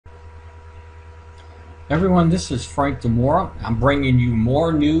Everyone, this is Frank Demora. I'm bringing you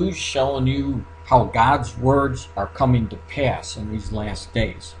more news, showing you how God's words are coming to pass in these last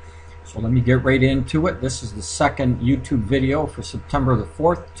days. So let me get right into it. This is the second YouTube video for September the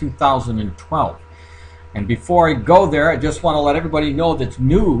 4th, 2012. And before I go there, I just want to let everybody know that's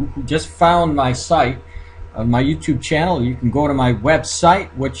new, who just found my site, my YouTube channel. You can go to my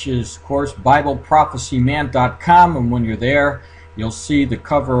website, which is, of course, BibleProphecyMan.com, and when you're there, you'll see the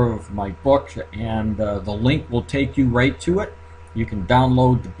cover of my book, and the link will take you right to it. You can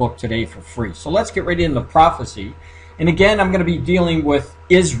download the book today for free. So let's get right into prophecy. And again, I'm going to be dealing with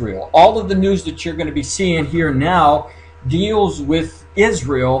Israel. All of the news that you're going to be seeing here now deals with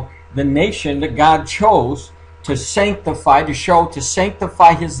Israel, the nation that God chose to sanctify, to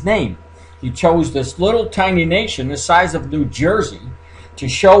sanctify His name. He chose this little tiny nation the size of New Jersey to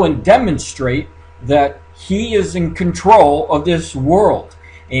show and demonstrate that He is in control of this world,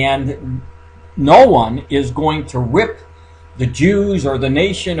 and no one is going to rip the Jews or the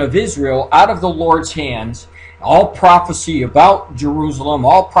nation of Israel out of the Lord's hands. All prophecy about Jerusalem,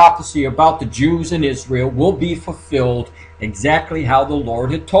 all prophecy about the Jews in Israel will be fulfilled exactly how the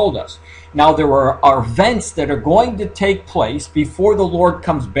Lord had told us. Now, there are events that are going to take place before the Lord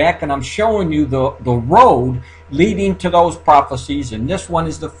comes back, and I'm showing you the road leading to those prophecies, and this one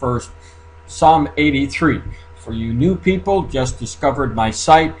is the first. Psalm 83. For you new people, just discovered my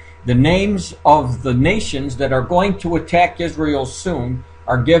site, the names of the nations that are going to attack Israel soon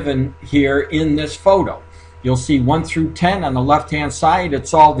are given here in this photo. You'll see 1 through 10 on the left-hand side.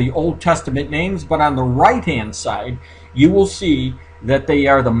 It's all the Old Testament names, but on the right-hand side, you will see that they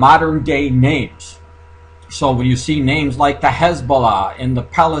are the modern-day names. So when you see names like the Hezbollah and the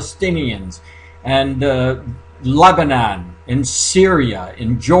Palestinians and Lebanon, in Syria,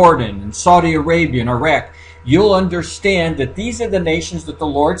 in Jordan, in Saudi Arabia, in Iraq, you'll understand that these are the nations that the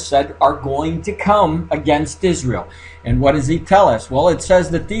Lord said are going to come against Israel. And what does He tell us? Well, it says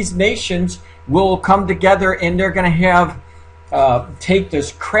that these nations will come together and they're going to have take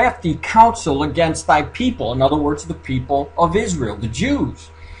this crafty counsel against thy people. In other words, the people of Israel, the Jews.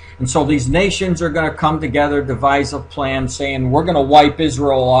 And so these nations are going to come together, devise a plan, saying we're going to wipe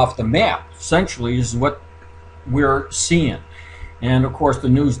Israel off the map. Essentially is what we're seeing. And of course the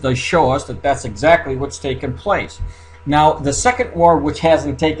news does show us that that's exactly what's taken place. Now, the second war, which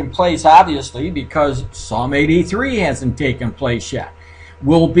hasn't taken place obviously because Psalm 83 hasn't taken place yet,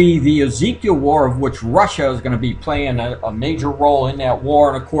 will be the Ezekiel war, of which Russia is going to be playing a major role in that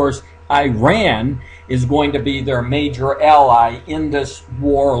war. And of course Iran is going to be their major ally in this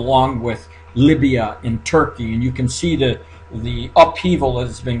war, along with Libya and Turkey. And you can see the upheaval that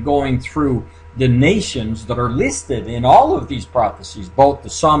has been going through the nations that are listed in all of these prophecies, both the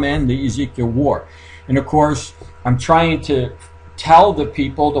Psalm and the Ezekiel war. And of course, I'm trying to tell the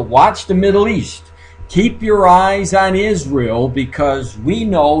people to watch the Middle East. Keep your eyes on Israel, because we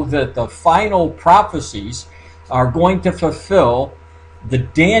know that the final prophecies are going to fulfill the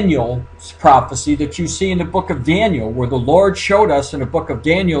Daniel's prophecy that you see in the book of Daniel, where the Lord showed us in the book of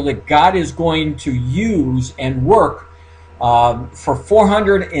Daniel that God is going to use and work for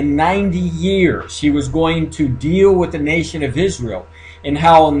 490 years. He was going to deal with the nation of Israel, and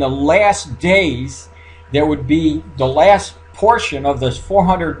how in the last days there would be the last portion of this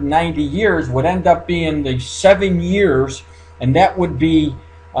 490 years would end up being the 7 years, and that would be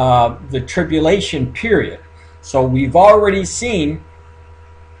the tribulation period. So we've already seen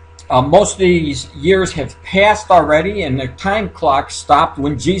most of these years have passed already, and the time clock stopped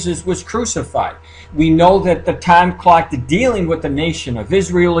when Jesus was crucified. We know that the time clock dealing with the nation of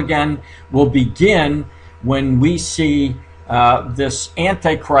Israel again will begin when we see this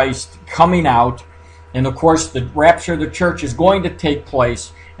Antichrist coming out. And of course, the rapture of the church is going to take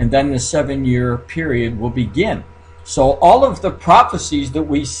place, and then the 7-year period will begin. So all of the prophecies that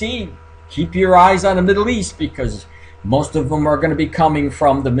we see, keep your eyes on the Middle East, because most of them are going to be coming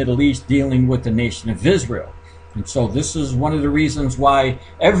from the Middle East, dealing with the nation of Israel. And so this is one of the reasons why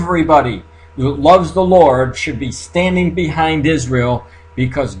everybody who loves the Lord should be standing behind Israel,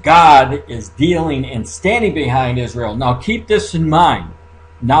 because God is dealing and standing behind Israel. Now keep this in mind,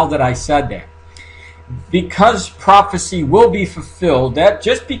 now that I said that. Because prophecy will be fulfilled, that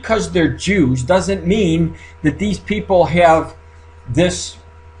just because they're Jews doesn't mean that these people have this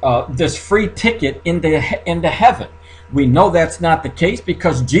free ticket into heaven. We know that's not the case,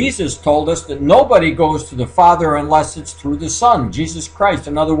 because Jesus told us that nobody goes to the Father unless it's through the Son, Jesus Christ.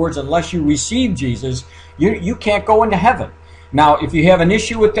 In other words, unless you receive Jesus, you can't go into heaven. Now, if you have an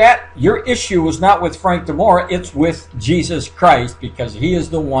issue with that, your issue is not with Frank Demora, it's with Jesus Christ, because He is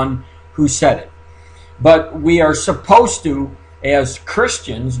the one who said it. But we are supposed to as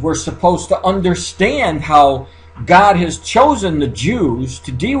Christians, we're supposed to understand how God has chosen the Jews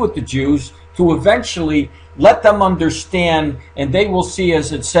to deal with the Jews, to eventually let them understand, and they will see,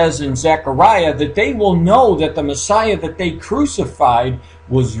 as it says in Zechariah, that they will know that the Messiah that they crucified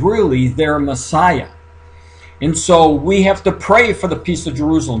was really their Messiah. And so we have to pray for the peace of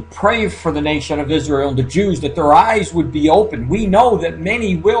Jerusalem, pray for the nation of Israel and the Jews, that their eyes would be open. We know that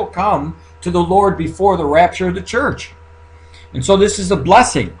many will come to the Lord before the rapture of the church. And so this is a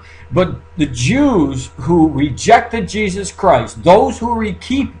blessing. But the Jews who rejected Jesus Christ, those who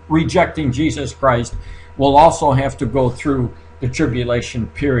keep rejecting Jesus Christ, will also have to go through the tribulation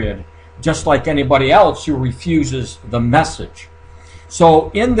period, just like anybody else who refuses the message. So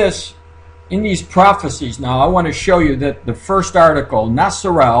in these prophecies now, I want to show you that the first article,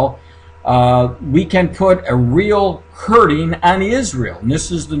 Nasarel, we can put a real hurting on Israel. And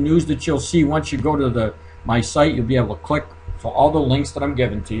this is the news that you'll see once you go to my site. You'll be able to click for all the links that I'm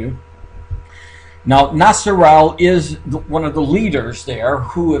giving to you. Now, Nasarel is one of the leaders there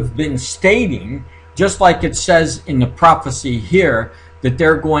who have been stating, just like it says in the prophecy here, that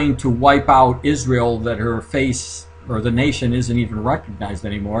they're going to wipe out Israel, that her face or the nation isn't even recognized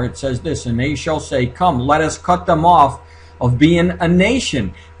anymore. It says this, and they shall say, come, let us cut them off of being a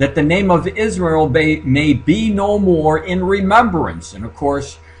nation, that the name of Israel may be no more in remembrance. And of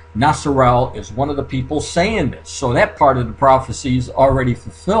course, Nasarel is one of the people saying this. So that part of the prophecy is already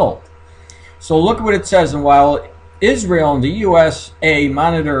fulfilled. So look at what it says. And while Israel and the USA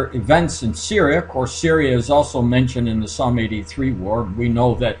monitor events in Syria, of course Syria is also mentioned in the Psalm 83 war. We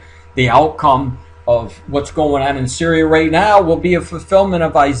know that the outcome of what's going on in Syria right now will be a fulfillment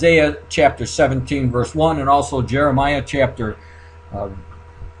of Isaiah chapter 17 verse 1, and also Jeremiah chapter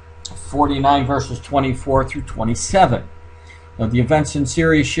 49 verses 24 through 27. Now, the events in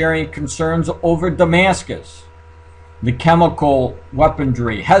Syria sharing concerns over Damascus, the chemical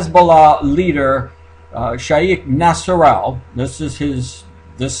weaponry. Hezbollah leader Sheikh Nasrallah, this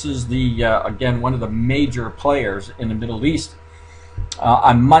is the again one of the major players in the Middle East.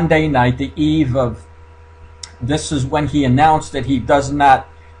 On Monday night, the eve of, this is when he announced that he does not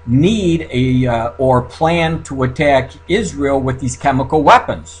need or plan to attack Israel with these chemical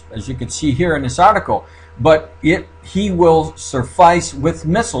weapons, as you can see here in this article. But he will suffice with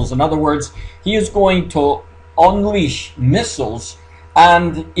missiles. In other words, he is going to unleash missiles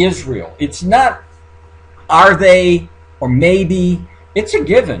on Israel. It's not, are they, or maybe. It's a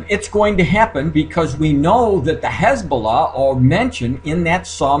given. It's going to happen because we know that the Hezbollah are mentioned in that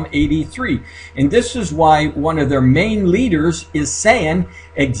Psalm 83. And this is why one of their main leaders is saying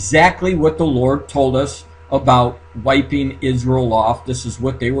exactly what the Lord told us about wiping Israel off. This is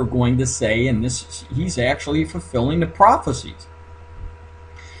what they were going to say, and he's actually fulfilling the prophecies.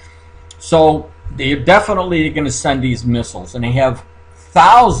 So they're definitely going to send these missiles, and they have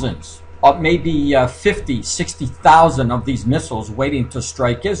thousands, maybe 50, 60,000 of these missiles waiting to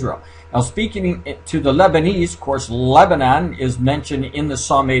strike Israel. Now, speaking to the Lebanese, of course, Lebanon is mentioned in the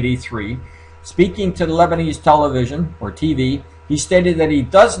Psalm 83. Speaking to the Lebanese television or TV, he stated that he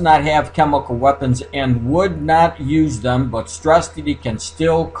does not have chemical weapons and would not use them, but stressed that he can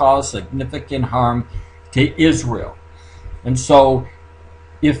still cause significant harm to Israel. And so,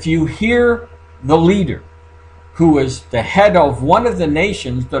 if you hear the leader, who is the head of one of the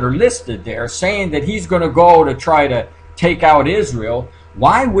nations that are listed there, saying that he's going to go to try to take out Israel,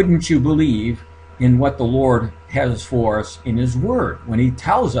 why wouldn't you believe in what the Lord has for us in his word when he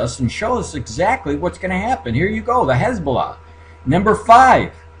tells us and shows us exactly what's going to happen? Here you go, the Hezbollah. Number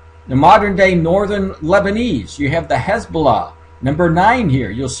 5, the modern day northern Lebanese. You have the Hezbollah. Number 9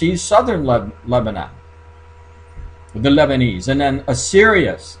 here, you'll see southern Lebanon, the Lebanese. And then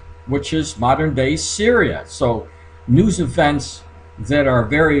Assyria, which is modern day Syria. So news events that are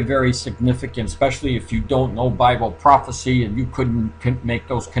very, very significant, especially if you don't know Bible prophecy and you couldn't make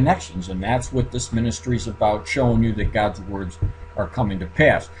those connections. And that's what this ministry is about, showing you that God's words are coming to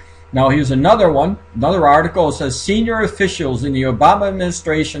pass. Now here's another one, another article. It says, senior officials in the Obama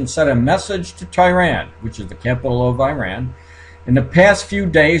administration sent a message to Tehran, which is the capital of Iran, in the past few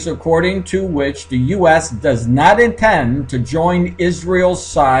days, according to which the U.S. does not intend to join Israel's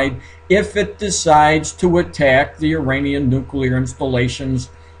side if it decides to attack the Iranian nuclear installations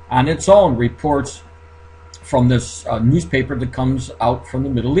on its own, reports from this newspaper that comes out from the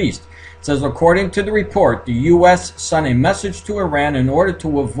Middle East. It says, according to the report, the U.S. sent a message to Iran in order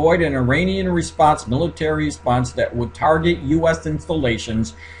to avoid an Iranian military response that would target U.S.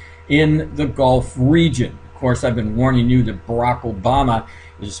 installations in the Gulf region. Of course, I've been warning you that Barack Obama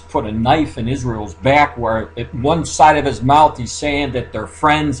has put a knife in Israel's back, where at one side of his mouth he's saying that they're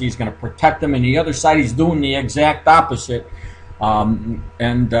friends, he's going to protect them, and the other side he's doing the exact opposite.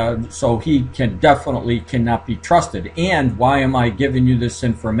 So he cannot be trusted. And why am I giving you this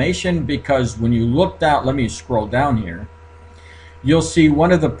information? Because when you look down, let me scroll down here, you'll see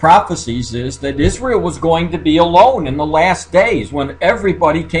one of the prophecies is that Israel was going to be alone in the last days when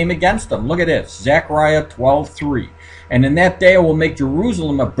everybody came against them. Look at this, Zechariah 12:3. And in that day I will make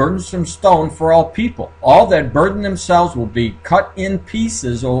Jerusalem a burdensome stone for all people. All that burden themselves will be cut in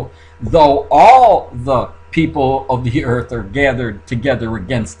pieces, though all the people of the earth are gathered together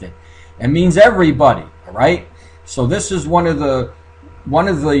against it. It means everybody, all right? So this is one of the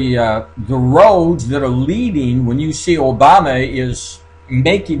roads that are leading when you see Obama is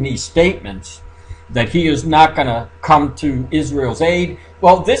making these statements that he is not going to come to Israel's aid.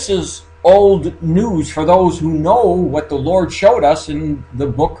 Well, this is old news for those who know what the Lord showed us in the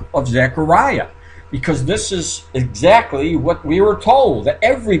book of Zechariah, because this is exactly what we were told, that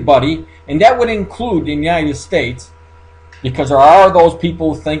everybody, and that would include the United States, because there are those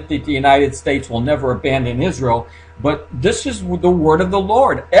people who think that the United States will never abandon Israel, but this is the word of the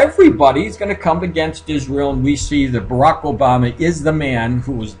Lord. Everybody is going to come against Israel, and we see that Barack Obama is the man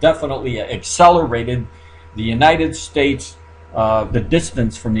who has definitely accelerated the United States, the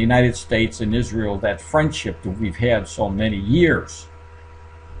distance from the United States and Israel, that friendship that we've had so many years.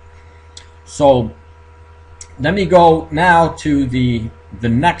 So let me go now to the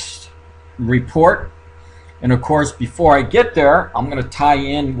next report. And of course, before I get there, I'm going to tie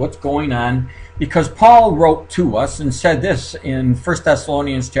in what's going on, because Paul wrote to us and said this in 1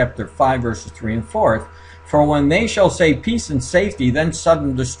 Thessalonians chapter 5, verses 3 and 4. For when they shall say peace and safety, then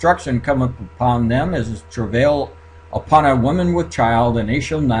sudden destruction cometh upon them, as is travail upon a woman with child, and they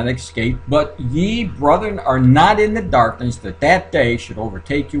shall not escape. But ye, brethren, are not in the darkness, that that day should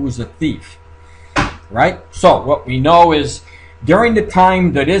overtake you as a thief. Right? So what we know is, during the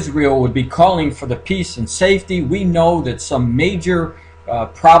time that Israel would be calling for the peace and safety, we know that some major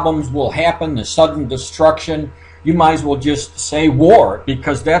problems will happen, the sudden destruction. You might as well just say war,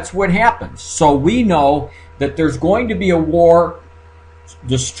 because that's what happens. So we know that there's going to be a war,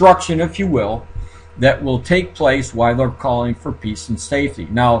 destruction, if you will, that will take place while they're calling for peace and safety.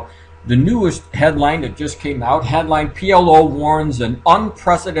 Now, the newest headline that just came out, headline, PLO warns an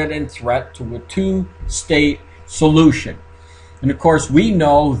unprecedented threat to a two-state solution. And of course, we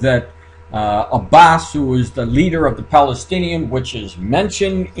know that Abbas, who is the leader of the Palestinian, which is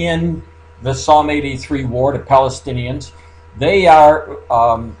mentioned in the Psalm 83 war, the Palestinians, they are,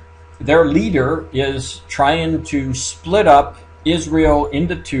 their leader is trying to split up Israel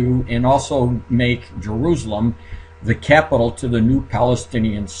into two and also make Jerusalem the capital to the new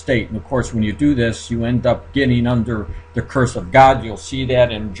Palestinian state. And of course, when you do this, you end up getting under the curse of God. You'll see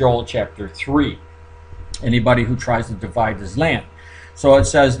that in Joel chapter 3. Anybody who tries to divide his land. So it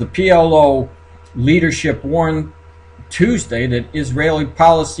says the PLO leadership warned Tuesday that Israeli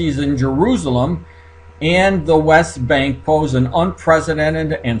policies in Jerusalem and the West Bank pose an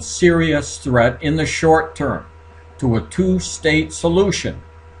unprecedented and serious threat in the short term to a two-state solution.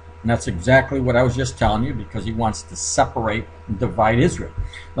 And that's exactly what I was just telling you, because he wants to separate and divide Israel.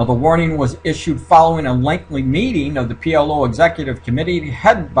 Now, the warning was issued following a lengthy meeting of the PLO Executive Committee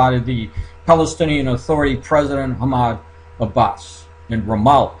headed by the Palestinian Authority President Mahmoud Abbas in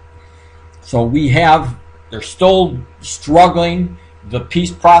Ramallah. So they're still struggling. The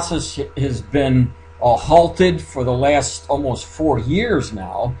peace process has been halted for the last almost 4 years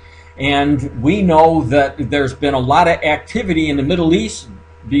now. And we know that there's been a lot of activity in the Middle East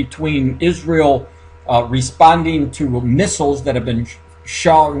between Israel responding to missiles that have been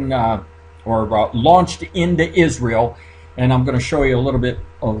shown or launched into Israel. And I'm going to show you a little bit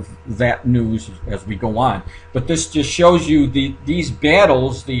of that news as we go on. But this just shows you these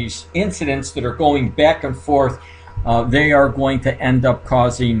battles, these incidents that are going back and forth, they are going to end up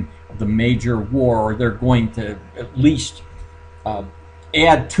causing the major war, or they're going to at least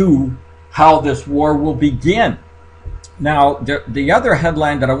add to how this war will begin. Now, the other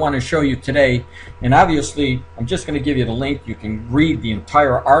headline that I want to show you today, and obviously I'm just going to give you the link. You can read the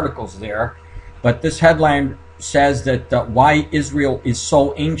entire articles there. But this headline says that why Israel is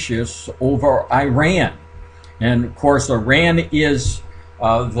so anxious over Iran. And of course, Iran is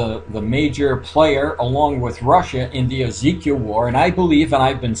the major player, along with Russia, in the Ezekiel war. And I believe, and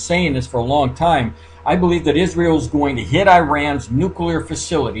I've been saying this for a long time, I believe that Israel is going to hit Iran's nuclear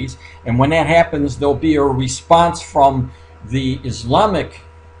facilities, and when that happens, there'll be a response from the Islamic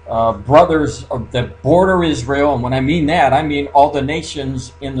brothers that border Israel. And when I mean that, I mean all the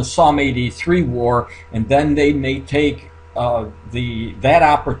nations in the Psalm 83 war, and then they may take that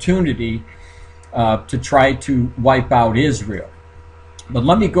opportunity to try to wipe out Israel. But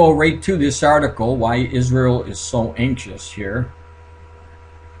let me go right to this article, why Israel is so anxious here.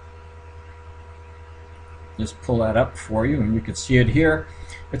 Just pull that up for you, and you can see it here.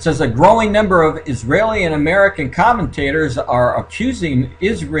 It says a growing number of Israeli and American commentators are accusing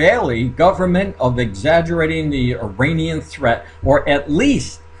Israeli government of exaggerating the Iranian threat, or at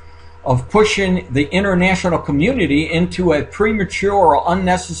least of pushing the international community into a premature or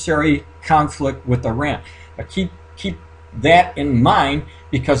unnecessary conflict with Iran. Keep that in mind,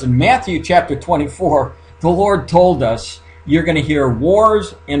 because in Matthew chapter 24, the Lord told us you're going to hear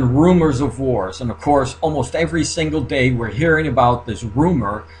wars and rumors of wars. And of course, almost every single day we're hearing about this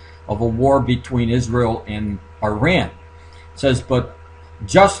rumor of a war between Israel and Iran. It says, but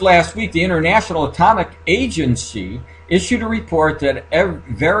just last week, the International Atomic Agency issued a report that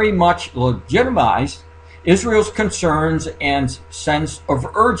very much legitimized Israel's concerns and sense of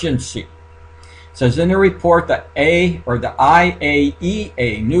urgency. It says in the report that the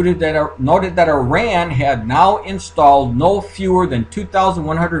IAEA noted that Iran had now installed no fewer than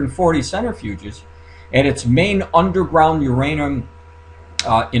 2,140 centrifuges at its main underground uranium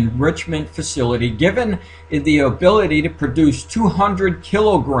enrichment facility, given the ability to produce 200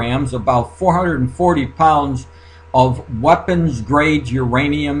 kilograms, about 440 pounds, of weapons-grade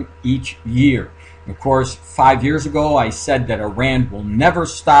uranium each year. Of course, 5 years ago, I said that Iran will never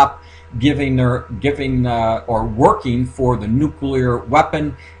stop or working for the nuclear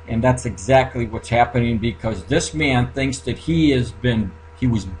weapon, and that's exactly what's happening, because this man thinks that he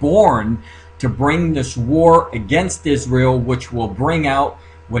was born to bring this war against Israel, which will bring out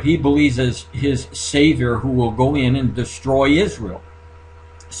what he believes is his savior, who will go in and destroy Israel.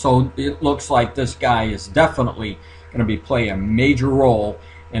 So it looks like this guy is definitely going to play a major role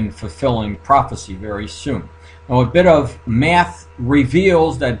in fulfilling prophecy very soon. Now, a bit of math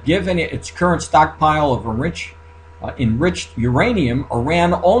reveals that given its current stockpile of enriched uranium,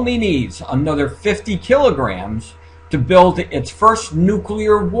 Iran only needs another 50 kilograms to build its first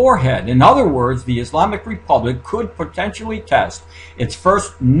nuclear warhead. In other words, the Islamic Republic could potentially test its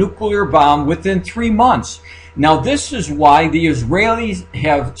first nuclear bomb within 3 months. Now, this is why the Israelis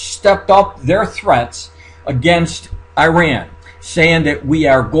have stepped up their threats against Iran, saying that we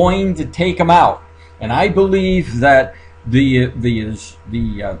are going to take them out. And I believe that the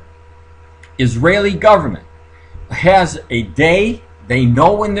Israeli government has a day. They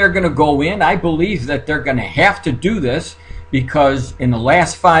know when they're going to go in. I believe that they're going to have to do this, because in the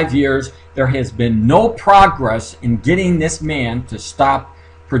last 5 years, there has been no progress in getting this man to stop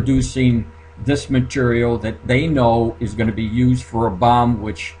producing this material that they know is going to be used for a bomb,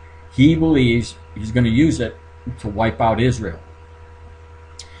 which he believes he's going to use it to wipe out Israel.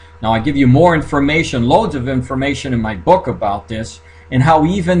 Now, I give you more information, loads of information in my book about this, and how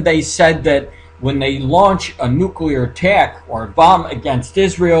even they said that when they launch a nuclear attack or a bomb against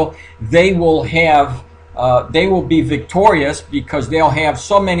Israel, they will be victorious, because they'll have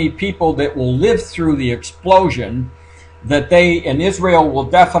so many people that will live through the explosion that Israel will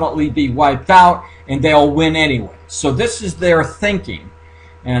definitely be wiped out, and they'll win anyway. So this is their thinking.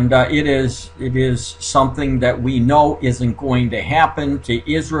 And it is something that we know isn't going to happen to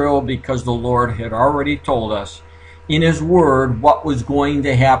Israel, because the Lord had already told us in His Word what was going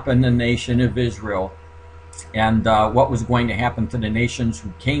to happen to the nation of Israel, and what was going to happen to the nations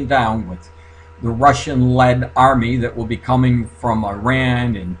who came down with the Russian-led army that will be coming from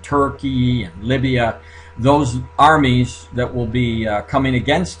Iran and Turkey and Libya. Those armies that will be coming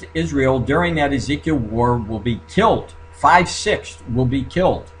against Israel during that Ezekiel war will be killed. 5/6 will be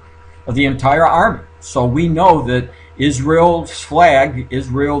killed of the entire army. So we know that Israel's flag,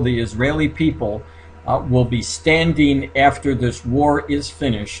 the Israeli people, will be standing after this war is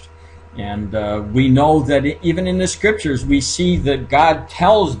finished. And we know that even in the scriptures, we see that God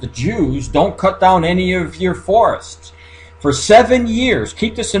tells the Jews, don't cut down any of your forests. For 7 years,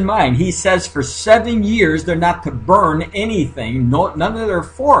 keep this in mind, He says for 7 years they're not to burn anything, none of their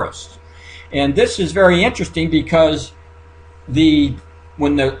forests. And this is very interesting, because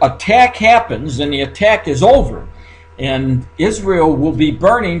when the attack happens and the attack is over and Israel will be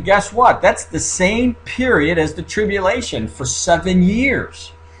burning, guess what? That's the same period as the tribulation, for 7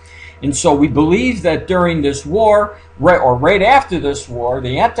 years. And so we believe that during this war, or right after this war,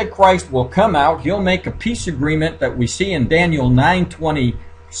 the Antichrist will come out. He'll make a peace agreement that we see in Daniel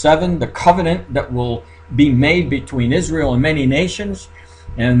 9:27, the covenant that will be made between Israel and many nations.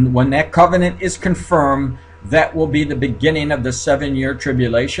 And when that covenant is confirmed, that will be the beginning of the 7-year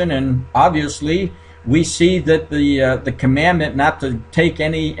tribulation. And obviously, we see that the commandment not to take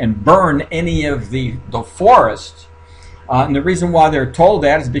any and burn any of the forests. And the reason why they're told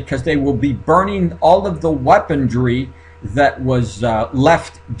that is because they will be burning all of the weaponry that was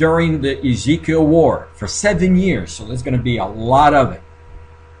left during the Ezekiel war for 7 years. So there's going to be a lot of it.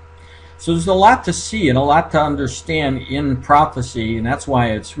 So there's a lot to see and a lot to understand in prophecy, and that's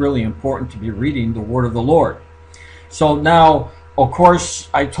why it's really important to be reading the word of the Lord. So now, of course,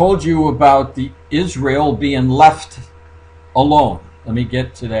 I told you about the Israel being left alone. Let me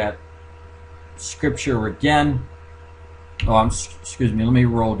get to that scripture again. Excuse me, let me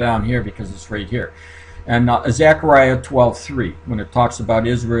roll down here because it's right here. And Zechariah 12:3, when it talks about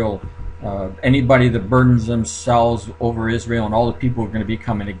Israel, anybody that burdens themselves over Israel and all the people who are going to be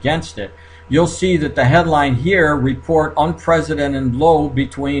coming against it, you'll see that the headline here, report unprecedented low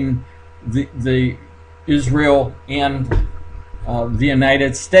between the Israel and the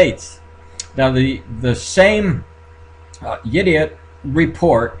United States. Now the same Idiot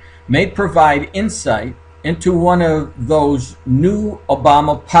report may provide insight into one of those new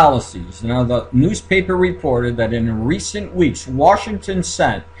Obama policies. Now, the newspaper reported that in recent weeks, Washington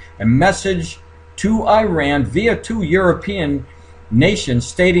sent a message to Iran via 2 European nations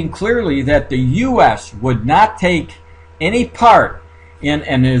stating clearly that the U.S. would not take any part in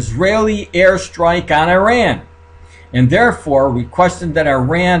an Israeli airstrike on Iran, and therefore requested that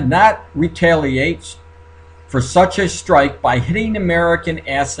Iran not retaliate for such a strike by hitting American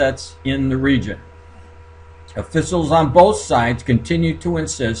assets in the region. Officials on both sides continue to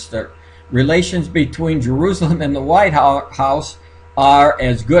insist that relations between Jerusalem and the White House are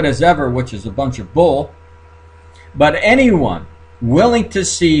as good as ever, which is a bunch of bull. But anyone willing to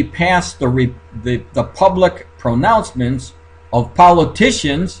see past the public pronouncements of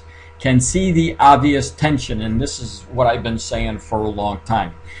politicians can see the obvious tension, and this is what I've been saying for a long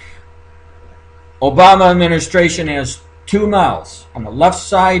time. Obama administration has 2 mouths. On the left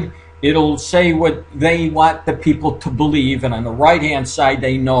side, it'll say what they want the people to believe, and on the right-hand side,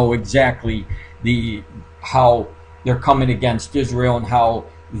 they know exactly how they're coming against Israel and how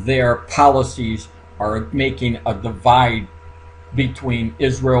their policies are making a divide between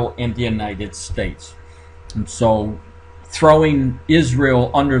Israel and the United States. And so throwing Israel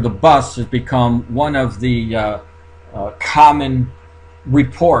under the bus has become one of the common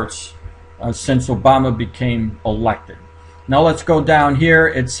reports since Obama became elected. Now let's go down here.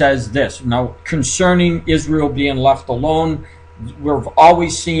 It says this. Now, concerning Israel being left alone, we're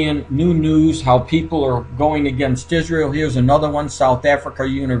always seeing new news how people are going against Israel. Here's another one. South Africa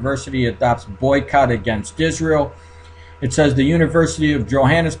University adopts boycott against Israel. It says the University of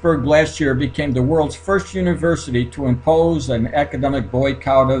Johannesburg last year became the world's first university to impose an academic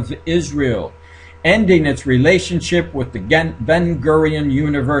boycott of Israel, ending its relationship with the Ben Gurion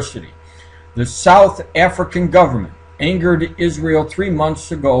University. The South African government angered Israel 3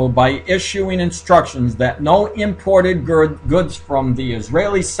 months ago by issuing instructions that no imported goods from the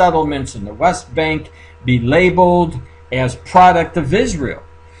Israeli settlements in the West Bank be labeled as product of Israel.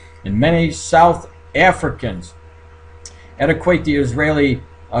 And many South Africans equate the Israeli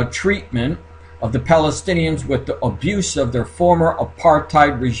treatment of the Palestinians with the abuse of their former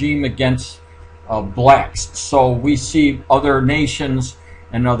apartheid regime against blacks. So we see other nations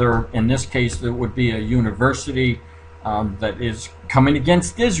and in this case, there would be a university that is coming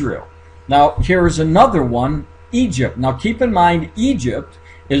against Israel. Now, here is another one, Egypt. Now, keep in mind, Egypt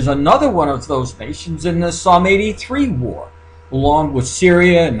is another one of those nations in the Psalm 83 war, along with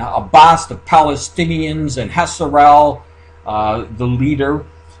Syria and Abbas, the Palestinians, and Hezbollah, the leader,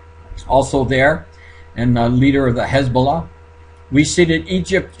 also there, and the leader of the Hezbollah. We see that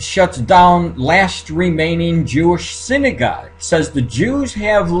Egypt shuts down last remaining Jewish synagogue. It says the Jews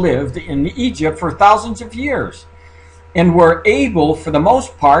have lived in Egypt for thousands of years and were able, for the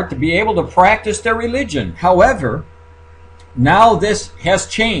most part, to be able to practice their religion. However, now this has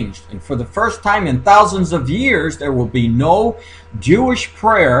changed, and for the first time in thousands of years, there will be no Jewish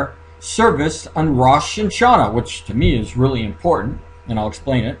prayer service on Rosh Hashanah, which to me is really important, and I'll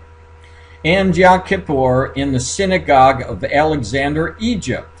explain it, and Yom Kippur in the synagogue of Alexander,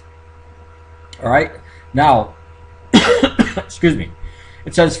 Egypt. All right, now, excuse me,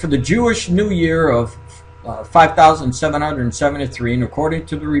 it says for the Jewish New Year of 5,773, and according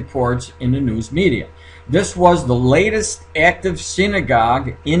to the reports in the news media, this was the latest active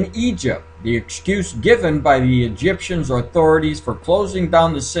synagogue in Egypt. The excuse given by the Egyptian authorities for closing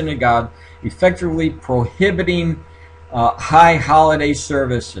down the synagogue, effectively prohibiting high holiday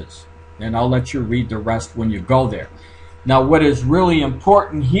services. And I'll let you read the rest when you go there. Now, what is really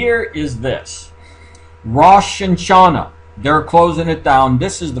important here is this. Rosh Hashanah, they're closing it down.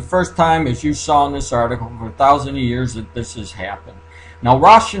 This is the first time, as you saw in this article, for 1,000 years that this has happened. Now,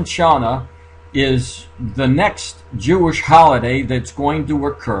 Rosh Hashanah is the next Jewish holiday that's going to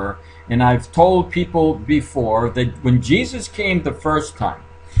occur, and I've told people before that when Jesus came the first time,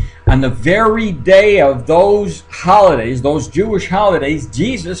 on the very day of those holidays, those Jewish holidays,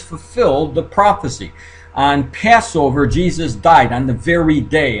 Jesus fulfilled the prophecy. On Passover, Jesus died on the very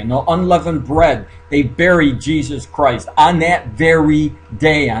day. And the unleavened bread, they buried Jesus Christ on that very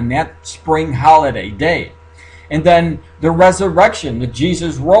day, on that spring holiday day. And then the resurrection, that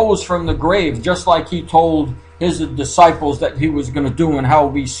Jesus rose from the grave, just like he told his disciples that he was going to do, and how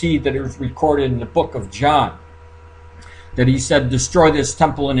we see that it was recorded in the book of John. That he said, destroy this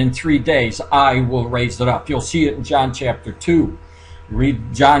temple, and in 3 days I will raise it up. You'll see it in John chapter 2.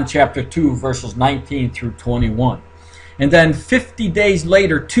 Read John chapter 2, verses 19 through 21. And then 50 days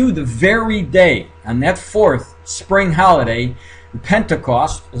later, to the very day, on that fourth spring holiday,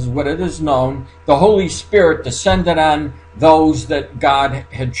 Pentecost is what it is known, the Holy Spirit descended on those that God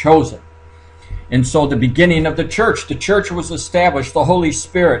had chosen. And so the beginning of the church was established, the Holy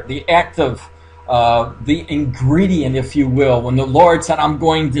Spirit, the active the ingredient, if you will, when the Lord said, I'm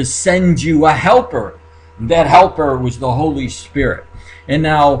going to send you a helper. That helper was the Holy Spirit. And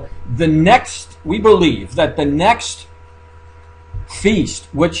now we believe that the next feast,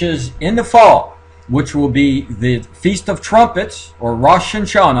 which is in the fall, which will be the Feast of Trumpets, or Rosh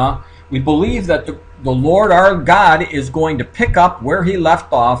Hashanah, we believe that the Lord our God is going to pick up where he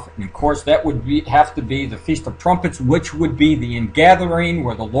left off. And of course, that would have to be the Feast of Trumpets, which would be the ingathering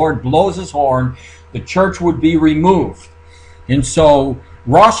where the Lord blows his horn. The church would be removed. And so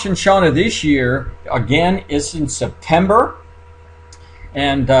Rosh Hashanah this year, again, is in September.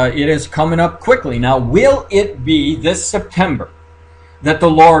 And it is coming up quickly. Now, will it be this September that the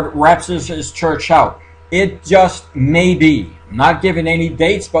Lord raptures his church out? It just may be. I'm not giving any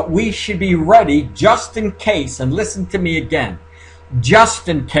dates, but we should be ready just in case. And listen to me again, just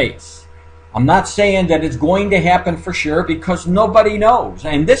in case. I'm not saying that it's going to happen for sure, because nobody knows.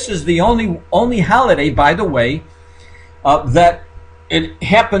 And this is the only holiday, by the way, that it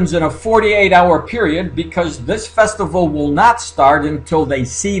happens in a 48-hour period, because this festival will not start until they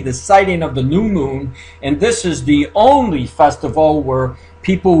see the sighting of the new moon. And this is the only festival where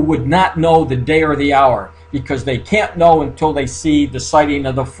people would not know the day or the hour, because they can't know until they see the sighting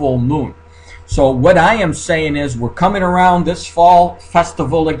of the full moon. So what I am saying is, we're coming around this fall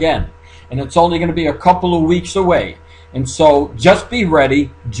festival again, and it's only going to be a couple of weeks away. And so just be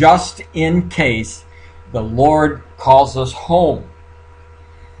ready, just in case the Lord calls us home.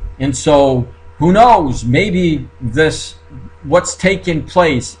 And so who knows, maybe what's taking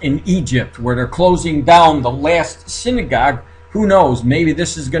place in Egypt, where they're closing down the last synagogue, who knows, maybe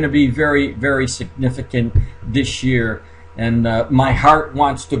this is going to be very, very significant this year. And my heart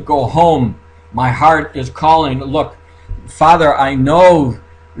wants to go home. My heart is calling, look, Father, I know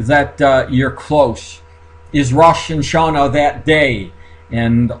that you're close. Is Rosh Hashanah that day?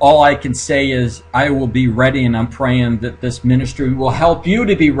 And all I can say is, I will be ready, and I'm praying that this ministry will help you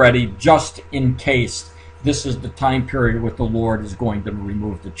to be ready, just in case this is the time period where the Lord is going to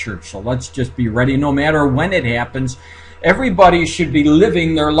remove the church. So let's just be ready, no matter when it happens. Everybody should be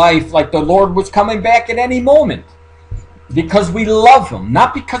living their life like the Lord was coming back at any moment, because we love him,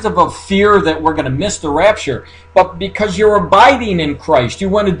 not because of a fear that we're going to miss the rapture, but because you're abiding in Christ. You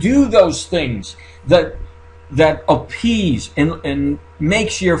want to do those things that appease and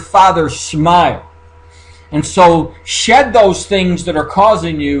makes your Father smile. And so shed those things that are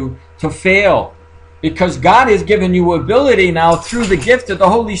causing you to fail, because God has given you ability now through the gift of the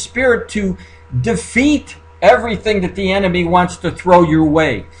Holy Spirit to defeat everything that the enemy wants to throw your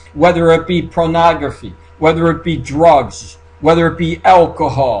way, whether it be pornography, whether it be drugs, whether it be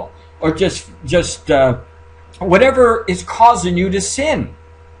alcohol, or just whatever is causing you to sin.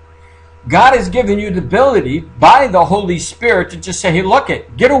 God has given you the ability by the Holy Spirit to just say, hey, look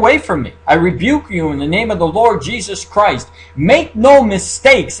it, get away from me. I rebuke you in the name of the Lord Jesus Christ. Make no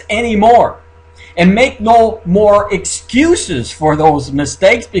mistakes anymore. And make no more excuses for those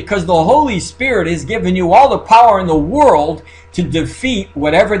mistakes, because the Holy Spirit has given you all the power in the world to defeat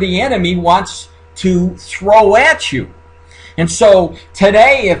whatever the enemy wants to throw at you. And so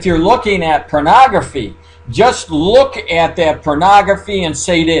today, if you're looking at pornography, just look at that pornography and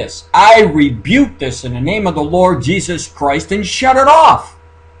say this: I rebuke this in the name of the Lord Jesus Christ, and shut it off.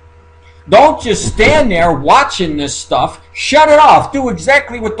 Don't just stand there watching this stuff. Shut it off. Do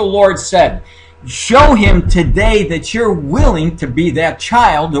exactly what the Lord said. Show him today that you're willing to be that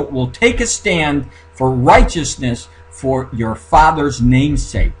child that will take a stand for righteousness for your Father's name's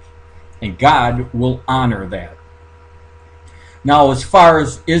sake. And God will honor that. Now, as far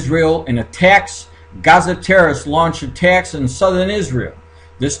as Israel and attacks, Gaza terrorists launched attacks in southern Israel.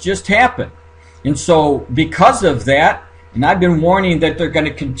 This just happened. And so because of that, And I've been warning that they're going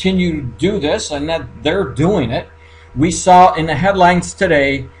to continue to do this, and that they're doing it. We saw in the headlines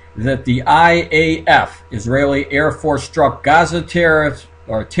today that the IAF, Israeli Air Force, struck Gaza terror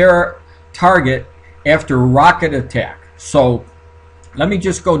target after rocket attack. So let me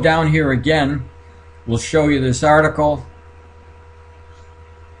just go down here again. We'll show you this article.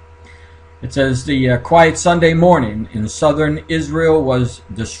 It says the quiet Sunday morning in southern Israel was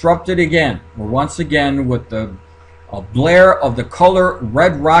disrupted again, or once again, with the blare of the color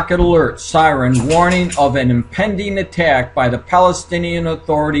red rocket alert siren warning of an impending attack by the Palestinian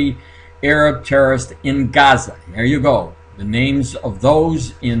Authority Arab terrorists in Gaza. There you go. The names of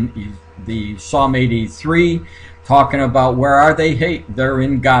those in the Psalm 83, talking about where are they? Hey, they're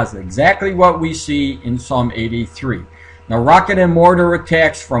in Gaza. Exactly what we see in Psalm 83. Now, rocket and mortar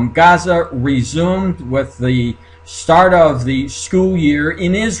attacks from Gaza resumed with the start of the school year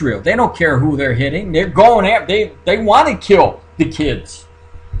in Israel. They don't care who they're hitting. They're going after, they want to kill the kids.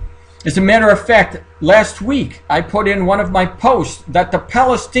 As a matter of fact, last week I put in one of my posts that the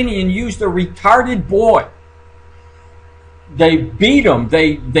Palestinian used a retarded boy. They beat him.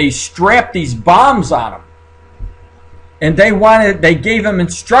 They strapped these bombs on him. And they gave him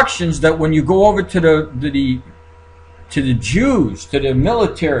instructions that when you go over to the Jews, to the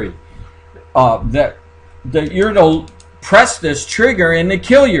military, that you're to press this trigger and to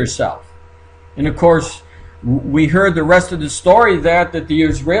kill yourself. And of course, we heard the rest of the story that the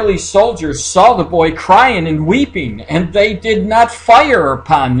Israeli soldiers saw the boy crying and weeping, and they did not fire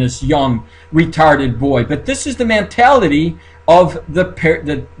upon this young retarded boy. But this is the mentality of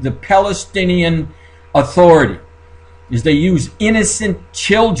the Palestinian Authority, is they use innocent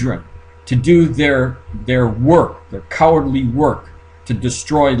children to do their work, their cowardly work, to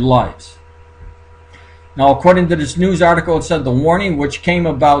destroy lives. Now, according to this news article, it said the warning, which came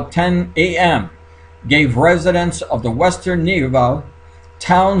about 10 a.m., gave residents of the western Negev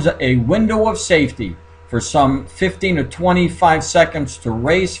towns a window of safety for some 15 to 25 seconds to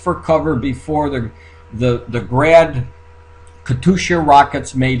race for cover before the Grad Katyusha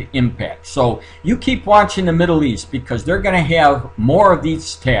rockets made impact. So you keep watching the Middle East, because they're going to have more of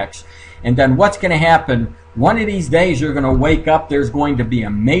these attacks. And then what's going to happen, one of these days you're going to wake up, there's going to be a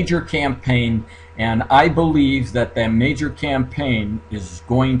major campaign, and I believe that major campaign is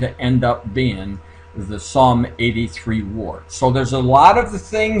going to end up being the Psalm 83 war. So there's a lot of the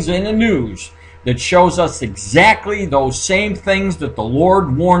things in the news that shows us exactly those same things that the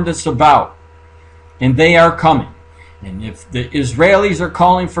Lord warned us about. And they are coming. And if the Israelis are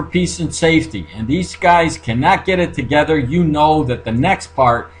calling for peace and safety, and these guys cannot get it together, you know that the next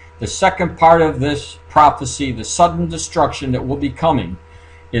part, the second part of this prophecy, the sudden destruction that will be coming,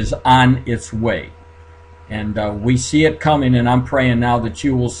 is on its way. And we see it coming, and I'm praying now that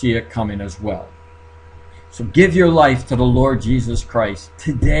you will see it coming as well. So give your life to the Lord Jesus Christ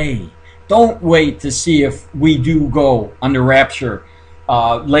today. Don't wait to see if we do go on the rapture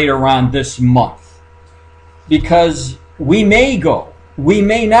later on this month. Because we may go, we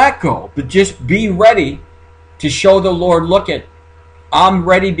may not go, but just be ready to show the Lord, look at, I'm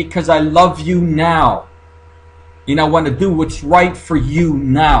ready because I love you now. And I want to do what's right for you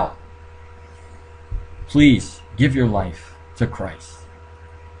now. Please give your life to Christ.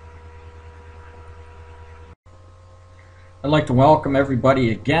 I'd like to welcome everybody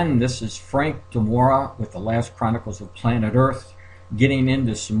again. This is Frank Demora with the Last Chronicles of Planet Earth, getting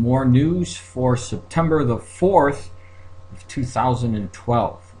into some more news for September the 4th of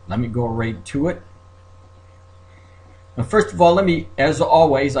 2012. Let me go right to it. Now, first of all, let me, as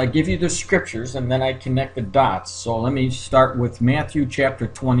always, I give you the scriptures and then I connect the dots. So let me start with Matthew chapter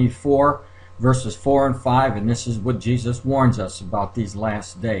 24, verses 4 and 5, and this is what Jesus warns us about these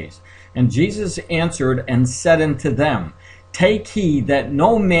last days. And Jesus answered and said unto them, Take heed that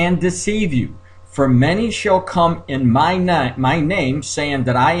no man deceive you, for many shall come in my name, saying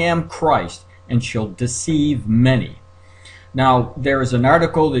that I am Christ, and shall deceive many. Now, there is an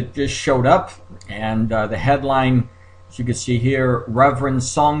article that just showed up, and the headline, as you can see here, Reverend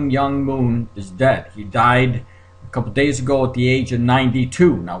Sung Young Moon is dead. He died a couple days ago at the age of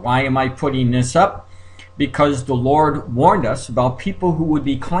 92. Now, why am I putting this up? Because the Lord warned us about people who would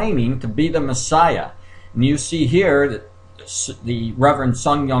be claiming to be the Messiah. And you see here that the Reverend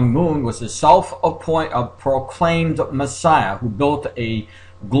Sung Young Moon was a self-proclaimed Messiah who built a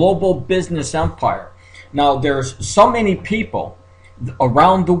global business empire. Now, there's so many people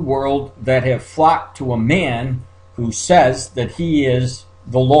around the world that have flocked to a man who says that he is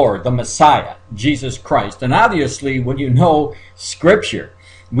the Lord, the Messiah, Jesus Christ. And obviously, when you know Scripture,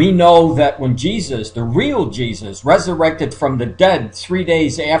 we know that when Jesus, the real Jesus, resurrected from the dead 3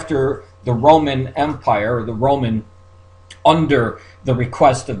 days after the Roman Empire, or the Roman under the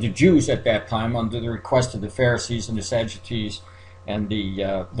request of the Jews at that time, under the request of the Pharisees and the Sadducees and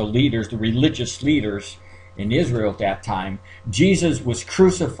the leaders, the religious leaders in Israel at that time. Jesus was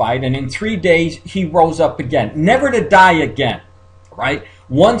crucified, and in 3 days he rose up again, never to die again, right?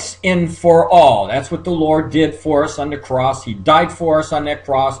 Once and for all. That's what the Lord did for us on the cross. He died for us on that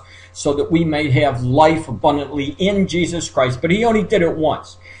cross so that we may have life abundantly in Jesus Christ. But he only did it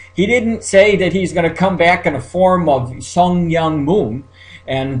once. He didn't say that he's going to come back in the form of Sun Myung Moon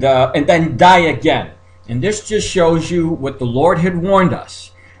and then die again. And this just shows you what the Lord had warned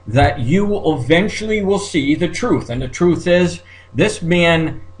us, that you eventually will see the truth. And the truth is, this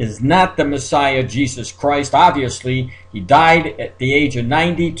man is not the Messiah, Jesus Christ. Obviously, he died at the age of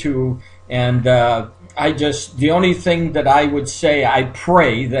 92. And the only thing that I would say, I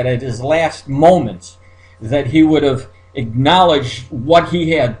pray that at his last moments, that he would have acknowledged what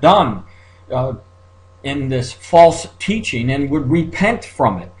he had done in this false teaching and would repent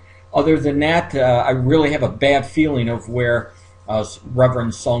from it. Other than that, I really have a bad feeling of where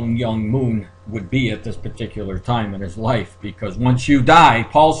Reverend Sun Myung Moon would be at this particular time in his life, because once you die,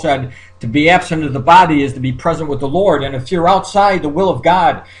 Paul said, to be absent of the body is to be present with the Lord. And if you're outside the will of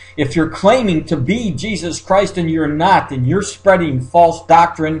God, if you're claiming to be Jesus Christ and you're not, and you're spreading false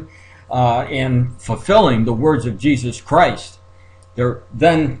doctrine and fulfilling the words of Jesus Christ,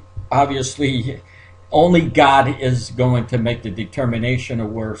 then obviously only God is going to make the determination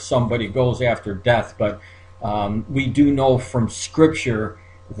of where somebody goes after death. But we do know from Scripture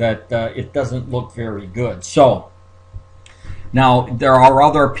that it doesn't look very good. So, now there are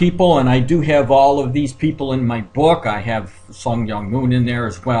other people, and I do have all of these people in my book. I have Sun Myung Moon in there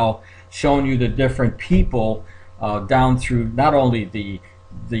as well, showing you the different people down through not only the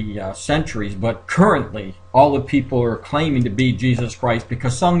centuries, but currently all the people are claiming to be Jesus Christ,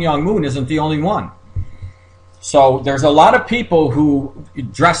 because Sun Myung Moon isn't the only one. So there's a lot of people who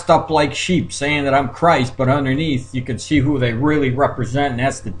dressed up like sheep saying that I'm Christ, but underneath you can see who they really represent, and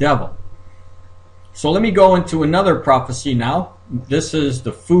that's the devil. So let me go into another prophecy now. This is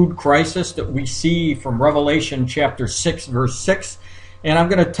the food crisis that we see from Revelation chapter 6, verse 6. And I'm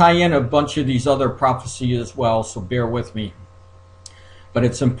going to tie in a bunch of these other prophecies as well, so bear with me. But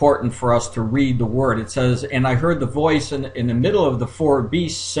it's important for us to read the word. It says, and I heard the voice in the middle of the four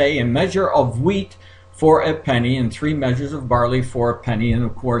beasts say, a measure of wheat for a penny, and 3 measures of barley for a penny. And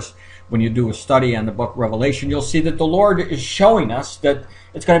of course, when you do a study on the book of Revelation, you'll see that the Lord is showing us that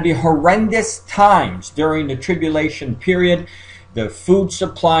it's going to be horrendous times during the tribulation period. The food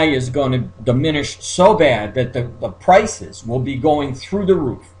supply is going to diminish so bad that the prices will be going through the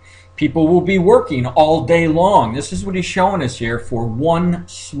roof. People will be working all day long. This is what he's showing us here for one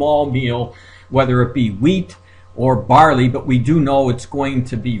small meal, whether it be wheat or barley, but we do know it's going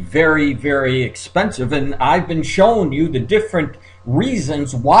to be very, very expensive. And I've been showing you the different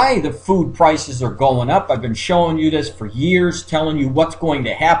reasons why the food prices are going up. I've been showing you this for years, telling you what's going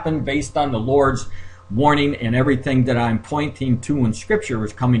to happen based on the Lord's warning, and everything that I'm pointing to in Scripture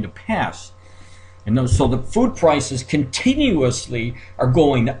is coming to pass. And so the food prices continuously are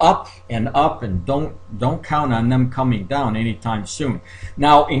going up, and don't count on them coming down anytime soon.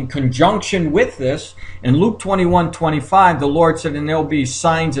 Now, in conjunction with this, in Luke 21:25, the Lord said, and there'll be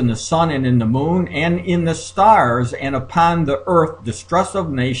signs in the sun and in the moon and in the stars, and upon the earth distress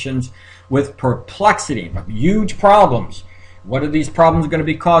of nations with perplexity, huge problems. What are these problems going to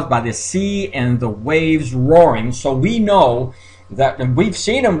be caused by? The sea and the waves roaring. So we know that, and we've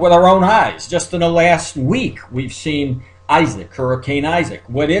seen them with our own eyes. Just in the last week, we've seen Isaac, Hurricane Isaac,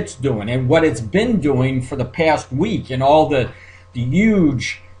 what it's doing and what it's been doing for the past week, and all the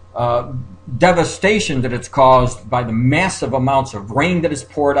huge devastation that it's caused by the massive amounts of rain that has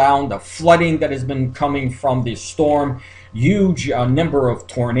poured down, the flooding that has been coming from the storm, huge number of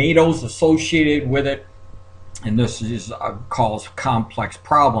tornadoes associated with it. And this is causes complex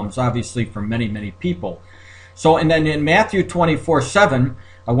problems, obviously, for many, many people. So, and then in Matthew 24:7,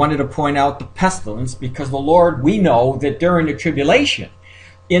 I wanted to point out the pestilence, because the Lord, we know that during the tribulation,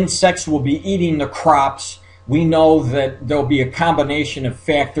 insects will be eating the crops. We know that there'll be a combination of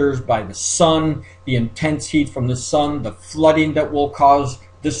factors by the sun, the intense heat from the sun, the flooding that will cause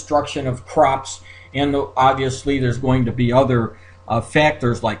destruction of crops, and obviously there's going to be other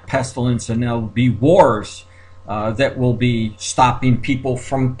factors like pestilence, and there'll be wars that will be stopping people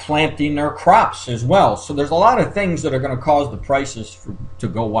from planting their crops as well. So there's a lot of things that are going to cause the prices to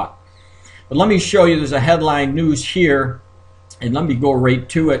go up. But let me show you, there's a headline news here, and let me go right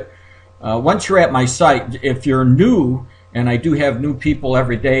to it. Once you're at my site, if you're new, and I do have new people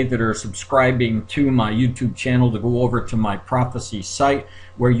every day that are subscribing to my YouTube channel, to go over to my Prophecies site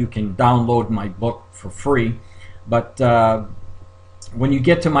where you can download my book for free. But when you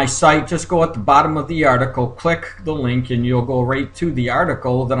get to my site, just go at the bottom of the article, click the link, and you'll go right to the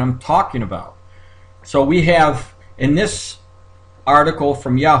article that I'm talking about. So we have, in this article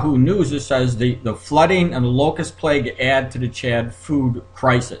from Yahoo News, it says the flooding and the locust plague add to the Chad food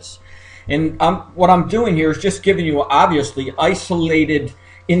crisis. And what I'm doing here is just giving you, obviously, isolated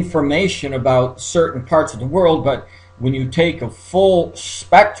information about certain parts of the world, but when you take a full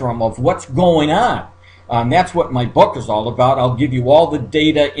spectrum of what's going on, that's what my book is all about. I'll give you all the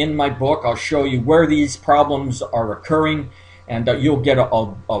data in my book. I'll show you where these problems are occurring, and you'll get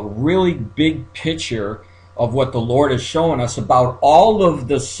a really big picture of what the Lord is showing us about all of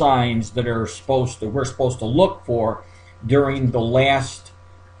the signs that we're supposed to look for during the last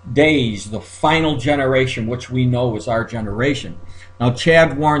days, the final generation, which we know is our generation. Now,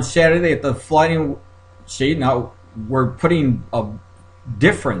 Chad warned Saturday at the flooding. See, now we're putting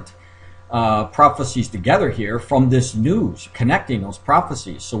different prophecies together here from this news, connecting those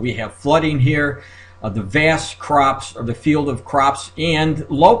prophecies. So we have flooding here, the vast crops, or the field of crops, and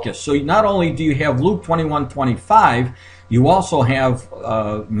locusts. So not only do you have Luke 21:25, you also have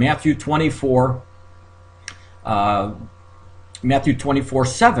Matthew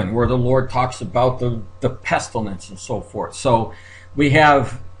 24:7, where the Lord talks about the pestilence and so forth. So we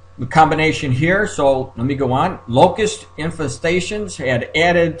have the combination here. So let me go on. Locust infestations had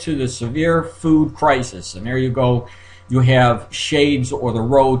added to the severe food crisis. And there you go. You have shades or the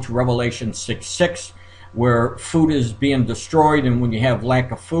road to Revelation 6:6, where food is being destroyed. And when you have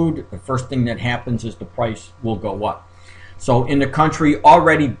lack of food, the first thing that happens is the price will go up. So in the country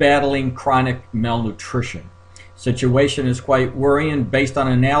already battling chronic malnutrition. Situation is quite worrying based on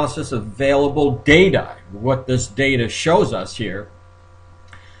analysis of available data. What this data shows us here.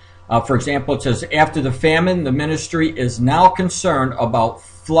 For example, it says, after the famine, the ministry is now concerned about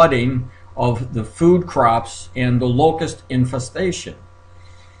flooding of the food crops and the locust infestation.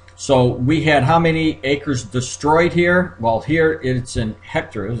 So we had how many acres destroyed here? Well, here it's in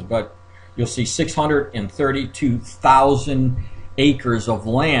hectares, but you'll see 632,000 acres of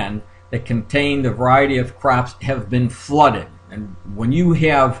land that contain the variety of crops have been flooded. And when you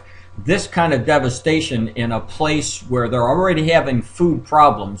have this kind of devastation in a place where they're already having food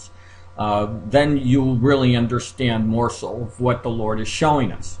problems, then you'll really understand more so of what the Lord is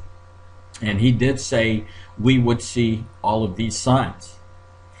showing us. And he did say we would see all of these signs.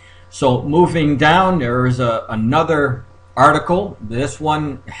 So moving down, there is another article. This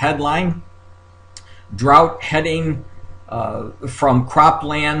one headline, drought heading from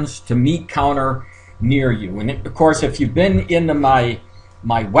croplands to meat counter near you. And of course, if you've been into my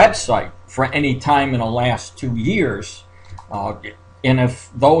website for any time in the last 2 years, and if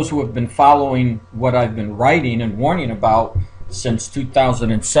those who have been following what I've been writing and warning about since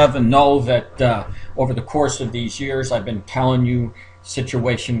 2007 know that over the course of these years I've been telling you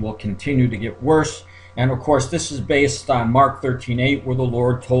situation will continue to get worse. And of course this is based on Mark 13:8, where the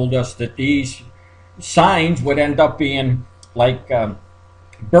Lord told us that these signs would end up being like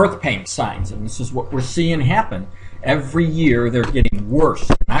birth pain signs. And this is what we're seeing happen. Every year they're getting worse,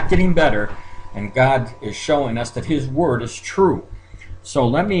 not getting better. And God is showing us that his word is true. So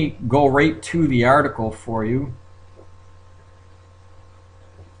let me go right to the article for you.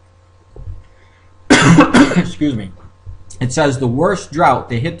 Excuse me. It says the worst drought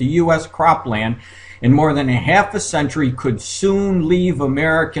to hit the U.S. cropland in more than a half a century could soon leave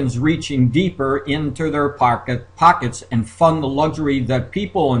Americans reaching deeper into their pockets and fund the luxury that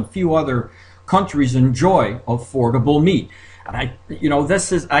people in few other countries enjoy, affordable meat. And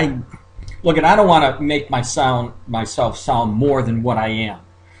Look, I don't want to make myself sound more than what I am.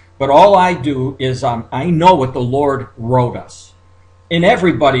 But all I do is I know what the Lord wrote us. And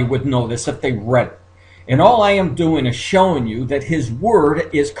everybody would know this if they read it. And all I am doing is showing you that his word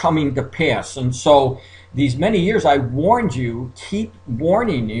is coming to pass. And so these many years I warned you, keep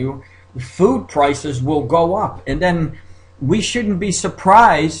warning you, food prices will go up. And then we shouldn't be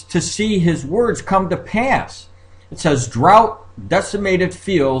surprised to see his words come to pass. It says drought, decimated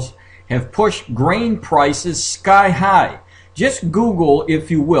fields, have pushed grain prices sky high. Just Google, if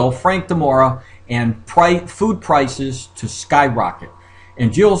you will, Frank Demora and food prices to skyrocket.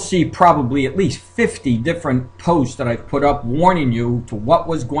 And you'll see probably at least 50 different posts that I've put up warning you to what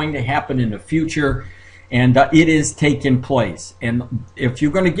was going to happen in the future. And it is taking place. And if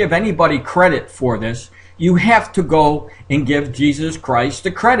you're going to give anybody credit for this, you have to go and give Jesus Christ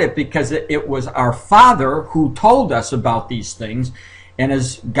the credit, because it was our Father who told us about these things. And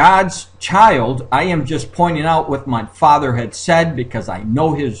as God's child, I am just pointing out what my Father had said, because I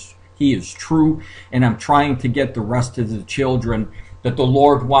know He is true, and I'm trying to get the rest of the children that the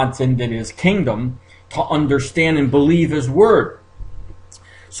Lord wants into his kingdom. to understand and believe His Word.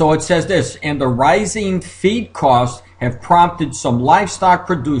 So it says this, and the rising feed costs have prompted some livestock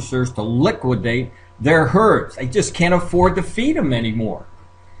producers to liquidate their herds. They just can't afford to feed them anymore.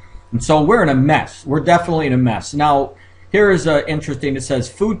 And so we're in a mess. We're definitely in a mess. Now, here is interesting. It says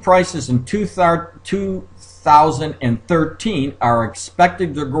food prices in 2013 are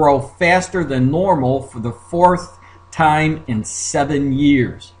expected to grow faster than normal for the fourth time in 7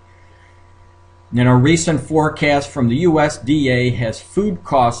 years. In a recent forecast from the USDA has food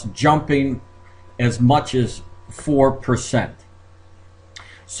costs jumping as much as 4%.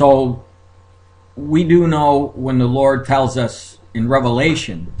 So we do know when the Lord tells us in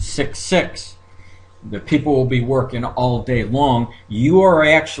Revelation 6:6 that people will be working all day long, you are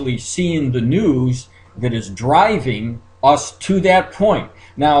actually seeing the news that is driving us to that point.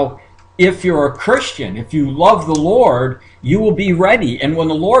 Now, if you're a Christian, if you love the Lord, you will be ready. And when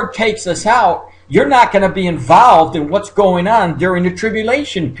the Lord takes us out, you're not going to be involved in what's going on during the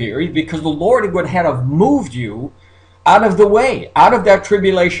tribulation period, because the Lord would have moved you out of the way, out of that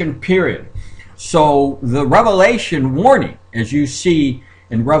tribulation period. So the Revelation warning, as you see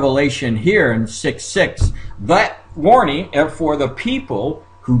in Revelation here in 6:6, that warning is for the people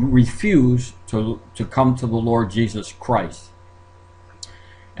who refuse to come to the Lord Jesus Christ.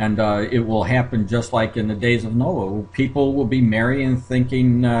 And it will happen just like in the days of Noah. People will be marrying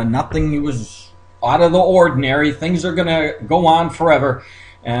thinking nothing was out of the ordinary. Things are going to go on forever.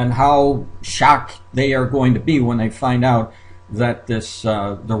 And how shocked they are going to be when they find out that this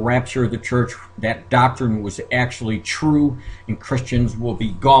the rapture of the church, that doctrine was actually true, and Christians will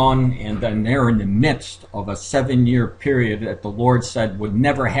be gone, and then they're in the midst of a 7-year period that the Lord said would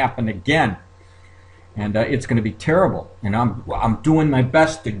never happen again. And it's going to be terrible. And I'm doing my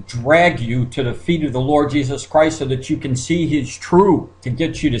best to drag you to the feet of the Lord Jesus Christ so that you can see His truth, to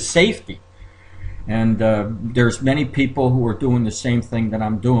get you to safety. And there's many people who are doing the same thing that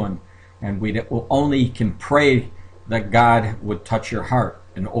I'm doing. And we will only can pray that God would touch your heart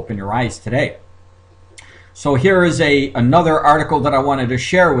and open your eyes today. So here is another article that I wanted to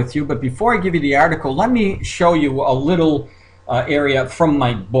share with you. But before I give you the article, let me show you a little area from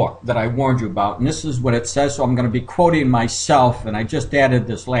my book that I warned you about. And this is what it says. So I'm going to be quoting myself. And I just added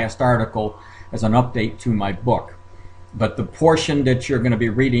this last article as an update to my book. But the portion that you're going to be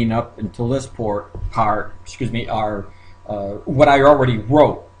reading up until this part, are what I already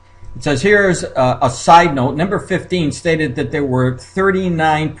wrote. It says here's a side note. Number 15 stated that there were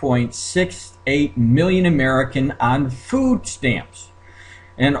 39.68 million Americans on food stamps.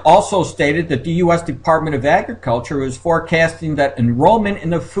 And also stated that the U.S. Department of Agriculture is forecasting that enrollment in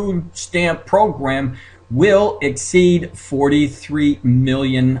the food stamp program will exceed 43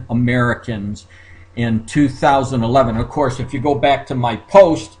 million Americans in 2011. Of course, if you go back to my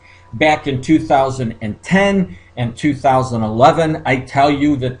post back in 2010 and 2011, I tell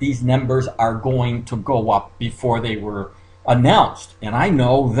you that these numbers are going to go up before they were announced. And I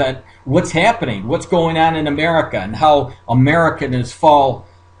know that what's happening, what's going on in America, and how America has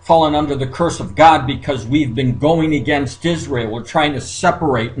fallen under the curse of God because we've been going against Israel. We're trying to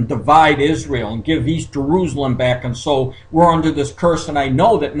separate and divide Israel and give East Jerusalem back. And so we're under this curse. And I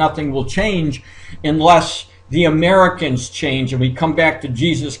know that nothing will change unless the Americans change and we come back to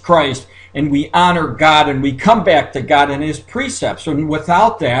Jesus Christ and we honor God and we come back to God and His precepts. And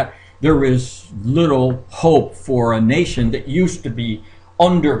without that, there is little hope for a nation that used to be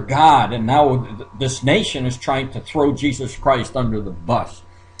under God. And now this nation is trying to throw Jesus Christ under the bus.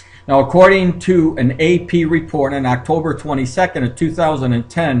 Now, according to an AP report on October 22nd of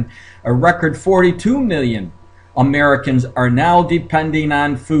 2010, a record 42 million Americans are now depending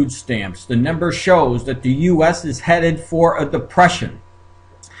on food stamps. The number shows that the U.S. is headed for a depression.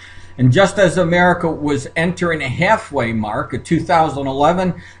 And just as America was entering a halfway mark of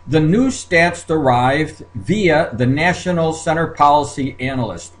 2011, the new stats derived via the National Center Policy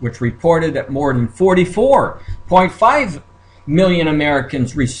Analyst, which reported that more than 44.5 million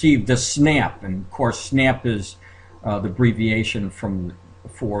Americans received the SNAP. And of course, SNAP is the abbreviation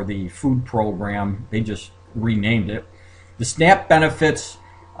for the food program. They just renamed it. The SNAP benefits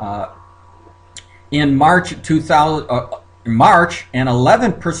in March an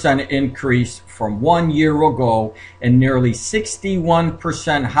 11% increase from 1 year ago and nearly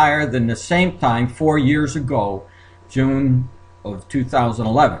 61% higher than the same time 4 years ago, June of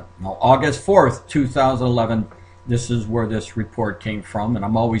 2011. Now, August 4th, 2011, this is where this report came from, and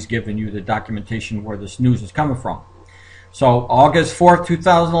I'm always giving you the documentation where this news is coming from. So August 4th,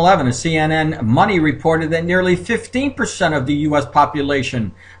 2011, a CNN Money reported that nearly 15% of the U.S.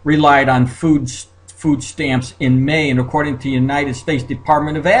 population relied on food stamps in May, and according to the United States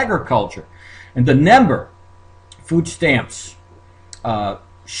Department of Agriculture. And the number, food stamps,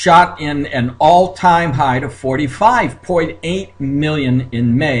 shot in an all-time high to 45.8 million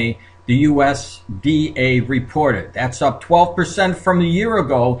in May, the USDA reported. That's up 12% from a year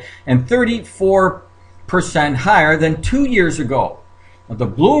ago and 34% higher than 2 years ago. Now, the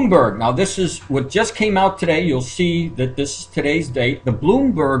Bloomberg, now this is what just came out today. You'll see that this is today's date. The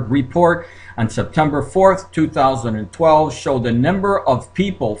Bloomberg report on September 4th, 2012 showed the number of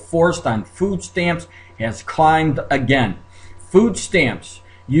people forced on food stamps has climbed again. Food stamps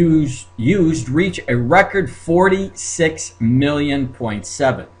used reach a record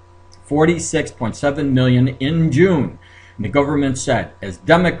 46.7 million in June. And the government said, as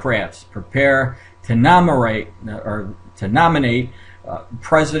Democrats prepare to nominate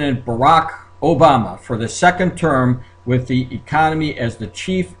President Barack Obama for the second term, with the economy as the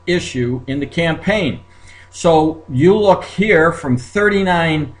chief issue in the campaign. So you look here from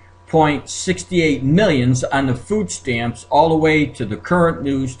 39.68 millions on the food stamps all the way to the current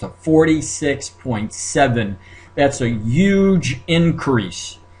news to 46.7. That's a huge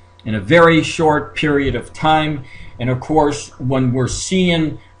increase in a very short period of time. And of course, when we're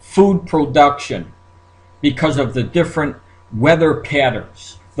seeing food production, because of the different weather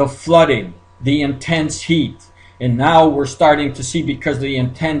patterns, the flooding, the intense heat, and now we're starting to see, because of the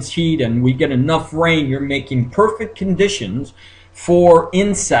intense heat and we get enough rain, you're making perfect conditions for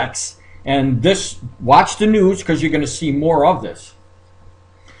insects. And this, watch the news, because you're going to see more of this.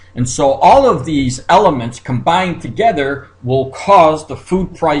 And so all of these elements combined together will cause the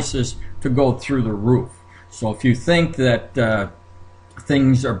food prices to go through the roof. So if you think that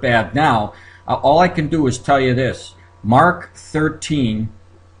things are bad now, all I can do is tell you this. Mark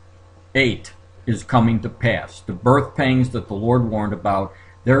 13:8 is coming to pass. The birth pangs that the Lord warned about,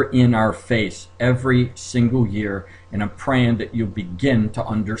 they're in our face every single year. And I'm praying that you begin to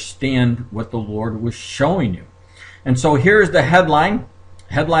understand what the Lord was showing you. And so here's the headline.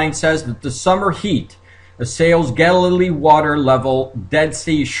 Headline says that the summer heat assails Galilee water level, Dead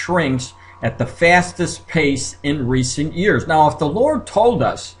Sea shrinks at the fastest pace in recent years. Now, if the Lord told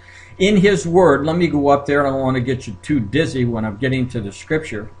us in His Word, let me go up there. I don't want to get you too dizzy when I'm getting to the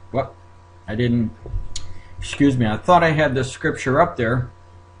scripture. Well, I didn't, excuse me, I thought I had the scripture up there.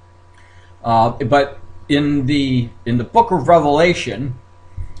 But in the book of Revelation,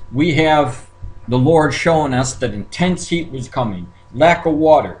 we have the Lord showing us that intense heat was coming, lack of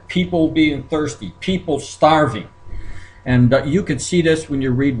water, people being thirsty, people starving. And you could see this when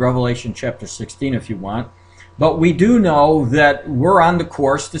you read Revelation chapter 16 if you want. But we do know that we're on the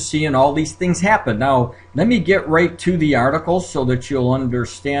course to seeing all these things happen. Now, let me get right to the article so that you'll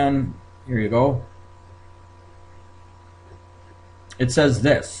understand. Here you go. It says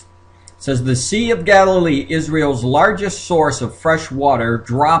this. It says, the Sea of Galilee, Israel's largest source of fresh water,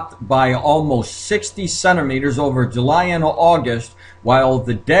 dropped by almost 60 centimeters over July and August, while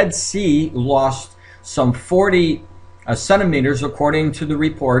the Dead Sea lost some 40 centimeters, according to the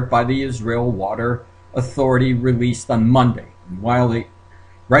report by the Israel Water Authority released on Monday. While the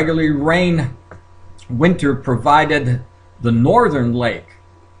regularly rain winter provided the northern lake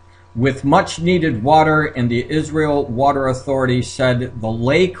with much needed water, and the Israel Water Authority said the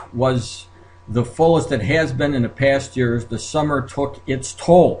lake was the fullest it has been in the past years, the summer took its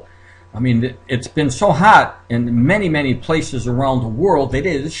toll. I mean, it's been so hot in many, many places around the world that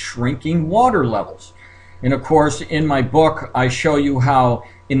it is shrinking water levels. And of course, in my book, I show you how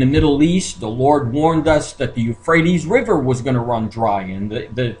in the Middle East, the Lord warned us that the Euphrates River was going to run dry, and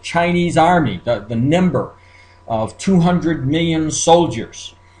the Chinese army, the number of 200 million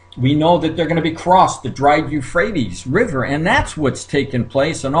soldiers, we know that they're going to be crossed the dried Euphrates River, and that's what's taken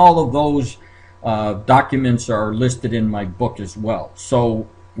place, and all of those documents are listed in my book as well. So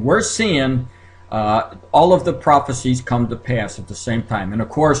we're seeing all of the prophecies come to pass at the same time. And of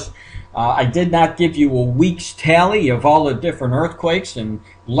course, I did not give you a week's tally of all the different earthquakes, and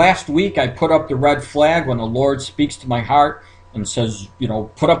last week I put up the red flag when the Lord speaks to my heart and says, you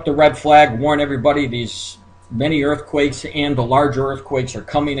know, put up the red flag, warn everybody these many earthquakes and the larger earthquakes are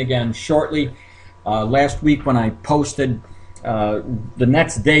coming again shortly. Last week when I posted, the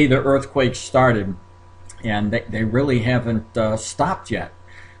next day the earthquakes started, and they really haven't stopped yet.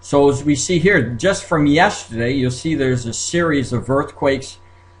 So as we see here, just from yesterday, you'll see there's a series of earthquakes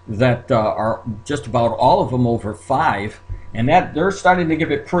that are just about all of them over 5, and that they're starting to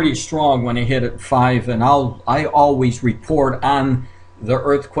give it pretty strong when they hit at 5. And I always report on the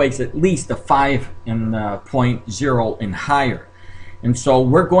earthquakes at least a 5.0 and higher. And so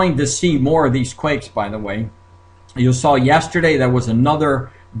we're going to see more of these quakes, by the way. You saw yesterday there was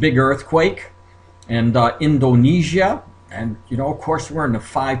another big earthquake, and Indonesia And, you know, of course, we're in the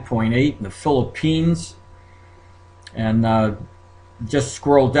 5.8 in the Philippines. And just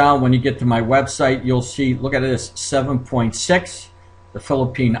scroll down. When you get to my website, you'll see, look at this, 7.6. The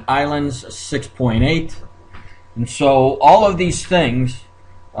Philippine Islands, 6.8. And so all of these things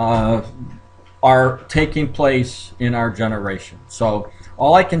are taking place in our generation. So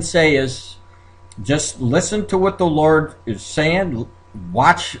all I can say is just listen to what the Lord is saying.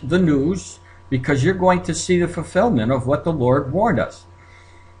 Watch the news, because you're going to see the fulfillment of what the Lord warned us.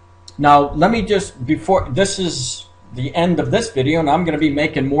 Now, let me just, before, this is the end of this video, and I'm going to be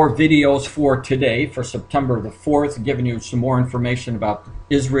making more videos for today, for September the 4th, giving you some more information about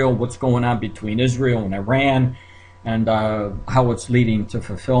Israel, what's going on between Israel and Iran, and how it's leading to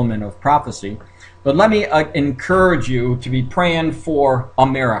fulfillment of prophecy. But let me encourage you to be praying for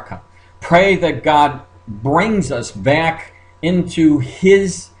America. Pray that God brings us back into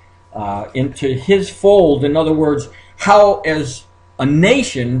His fold. In other words, how as a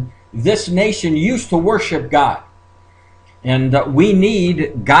nation, this nation used to worship God. And we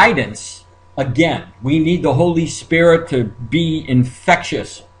need guidance again. We need the Holy Spirit to be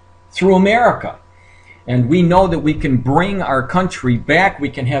infectious through America. And we know that we can bring our country back. We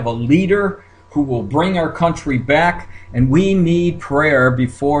can have a leader who will bring our country back. And we need prayer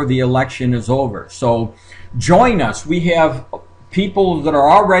before the election is over. So join us. We have people that are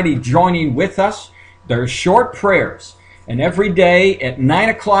already joining with us. They're short prayers. And every day at 9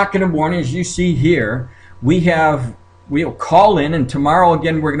 o'clock in the morning, as you see here, we'll call in. And tomorrow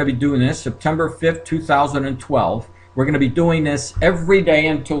again, we're going to be doing this, September 5th, 2012. We're going to be doing this every day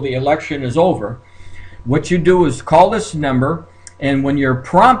until the election is over. What you do is call this number, and when you're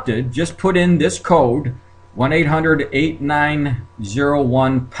prompted, just put in this code,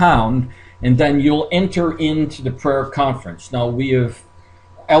 1-800-8901-pound, and then you'll enter into the prayer conference. Now, we have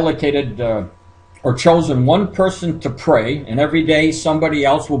allocated or chosen one person to pray, and every day somebody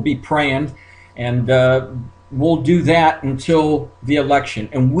else will be praying, and we'll do that until the election.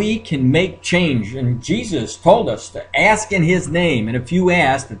 And we can make change. And Jesus told us to ask in His name. And if you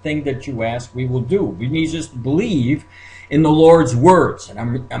ask, the thing that you ask, we will do. We need to just believe in the Lord's words.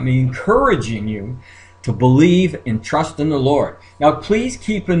 And I'm encouraging you to believe and trust in the Lord. Now, please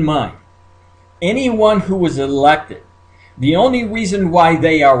keep in mind, anyone who was elected, the only reason why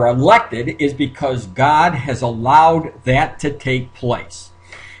they are elected is because God has allowed that to take place.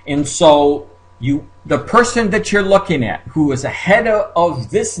 And so the person that you're looking at, who is the head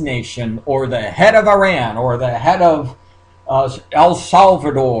of this nation, or the head of Iran, or the head of El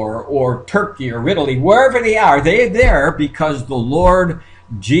Salvador, or Turkey, or Italy, wherever they are, they're there because the Lord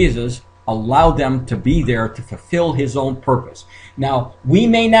Jesus allowed them to be there to fulfill His own purpose. Now, we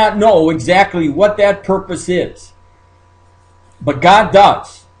may not know exactly what that purpose is, but God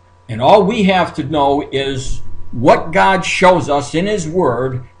does. And all we have to know is what God shows us in His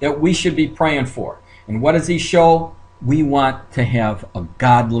Word that we should be praying for. And what does He show? We want to have a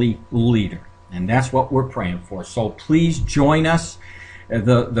godly leader. And that's what we're praying for. So please join us.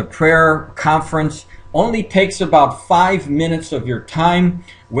 The prayer conference only takes about 5 minutes of your time.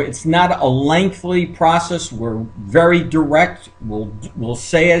 It's not a lengthy process. We're very direct. We'll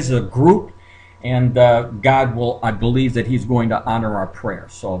say as a group. And God will, I believe that He's going to honor our prayer.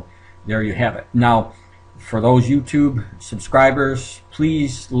 So there you have it. Now, for those YouTube subscribers,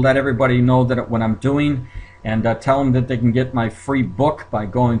 please let everybody know that what I'm doing, and tell them that they can get my free book by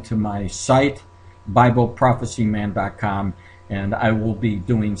going to my site, BibleProphecyMan.com, and I will be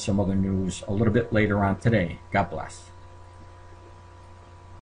doing some other news a little bit later on today. God bless.